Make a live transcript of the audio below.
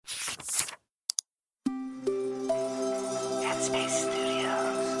Headspace Studios.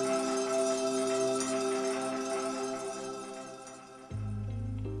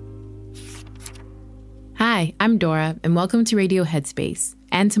 Hi, I'm Dora, and welcome to Radio Headspace,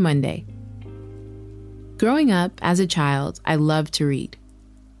 and to Monday. Growing up, as a child, I loved to read.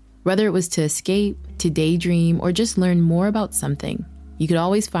 Whether it was to escape, to daydream, or just learn more about something, you could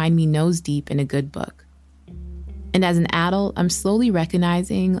always find me nose deep in a good book. And as an adult, I'm slowly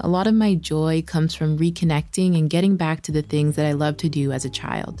recognizing a lot of my joy comes from reconnecting and getting back to the things that I loved to do as a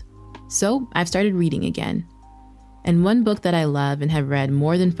child. So I've started reading again. And one book that I love and have read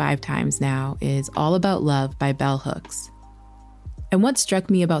more than 5 times now is All About Love by Bell Hooks. And what struck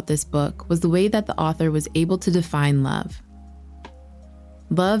me about this book was the way that the author was able to define love.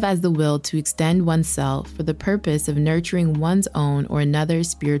 Love as the will to extend oneself for the purpose of nurturing one's own or another's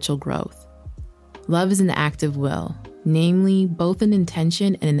spiritual growth. Love is an act of will, namely both an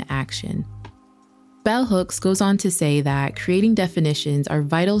intention and an action. Bell Hooks goes on to say that creating definitions are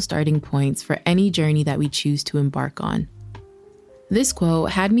vital starting points for any journey that we choose to embark on. This quote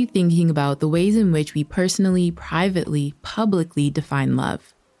had me thinking about the ways in which we personally, privately, publicly define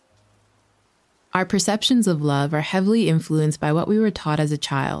love. Our perceptions of love are heavily influenced by what we were taught as a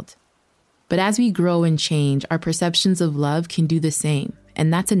child. But as we grow and change, our perceptions of love can do the same,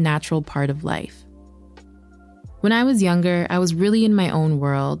 and that's a natural part of life. When I was younger, I was really in my own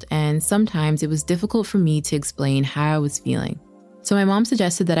world, and sometimes it was difficult for me to explain how I was feeling. So my mom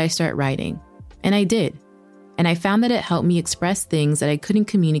suggested that I start writing, and I did. And I found that it helped me express things that I couldn't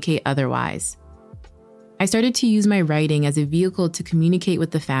communicate otherwise. I started to use my writing as a vehicle to communicate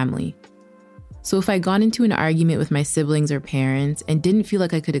with the family. So if I got into an argument with my siblings or parents and didn't feel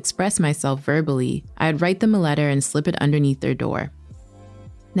like I could express myself verbally, I'd write them a letter and slip it underneath their door.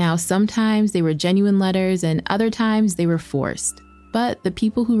 Now, sometimes they were genuine letters and other times they were forced, but the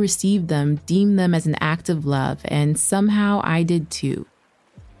people who received them deemed them as an act of love, and somehow I did too.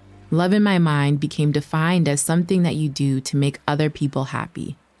 Love in my mind became defined as something that you do to make other people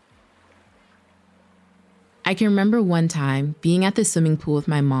happy. I can remember one time being at the swimming pool with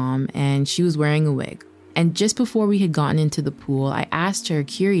my mom and she was wearing a wig. And just before we had gotten into the pool, I asked her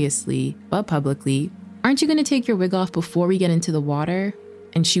curiously, but publicly, "Aren't you going to take your wig off before we get into the water?"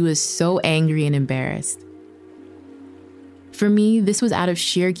 And she was so angry and embarrassed. For me, this was out of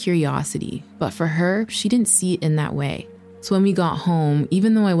sheer curiosity, but for her, she didn't see it in that way. So when we got home,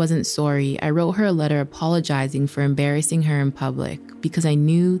 even though I wasn't sorry, I wrote her a letter apologizing for embarrassing her in public because I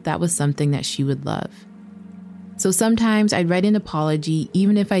knew that was something that she would love. So sometimes I'd write an apology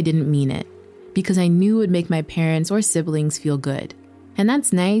even if I didn't mean it, because I knew it would make my parents or siblings feel good. And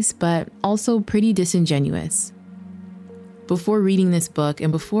that's nice, but also pretty disingenuous. Before reading this book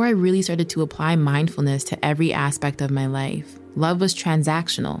and before I really started to apply mindfulness to every aspect of my life, love was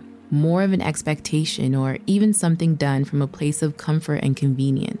transactional, more of an expectation or even something done from a place of comfort and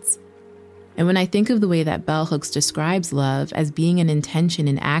convenience. And when I think of the way that Bell Hooks describes love as being an intention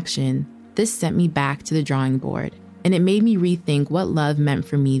in action, this sent me back to the drawing board, and it made me rethink what love meant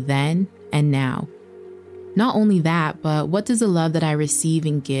for me then and now. Not only that, but what does the love that I receive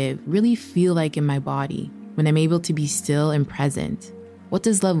and give really feel like in my body? When I'm able to be still and present, what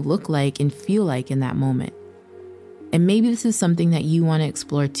does love look like and feel like in that moment? And maybe this is something that you want to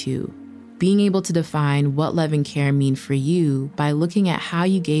explore too, being able to define what love and care mean for you by looking at how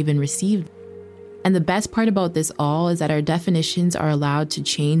you gave and received. And the best part about this all is that our definitions are allowed to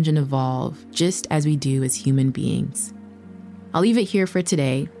change and evolve just as we do as human beings. I'll leave it here for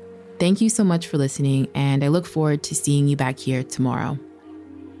today. Thank you so much for listening, and I look forward to seeing you back here tomorrow.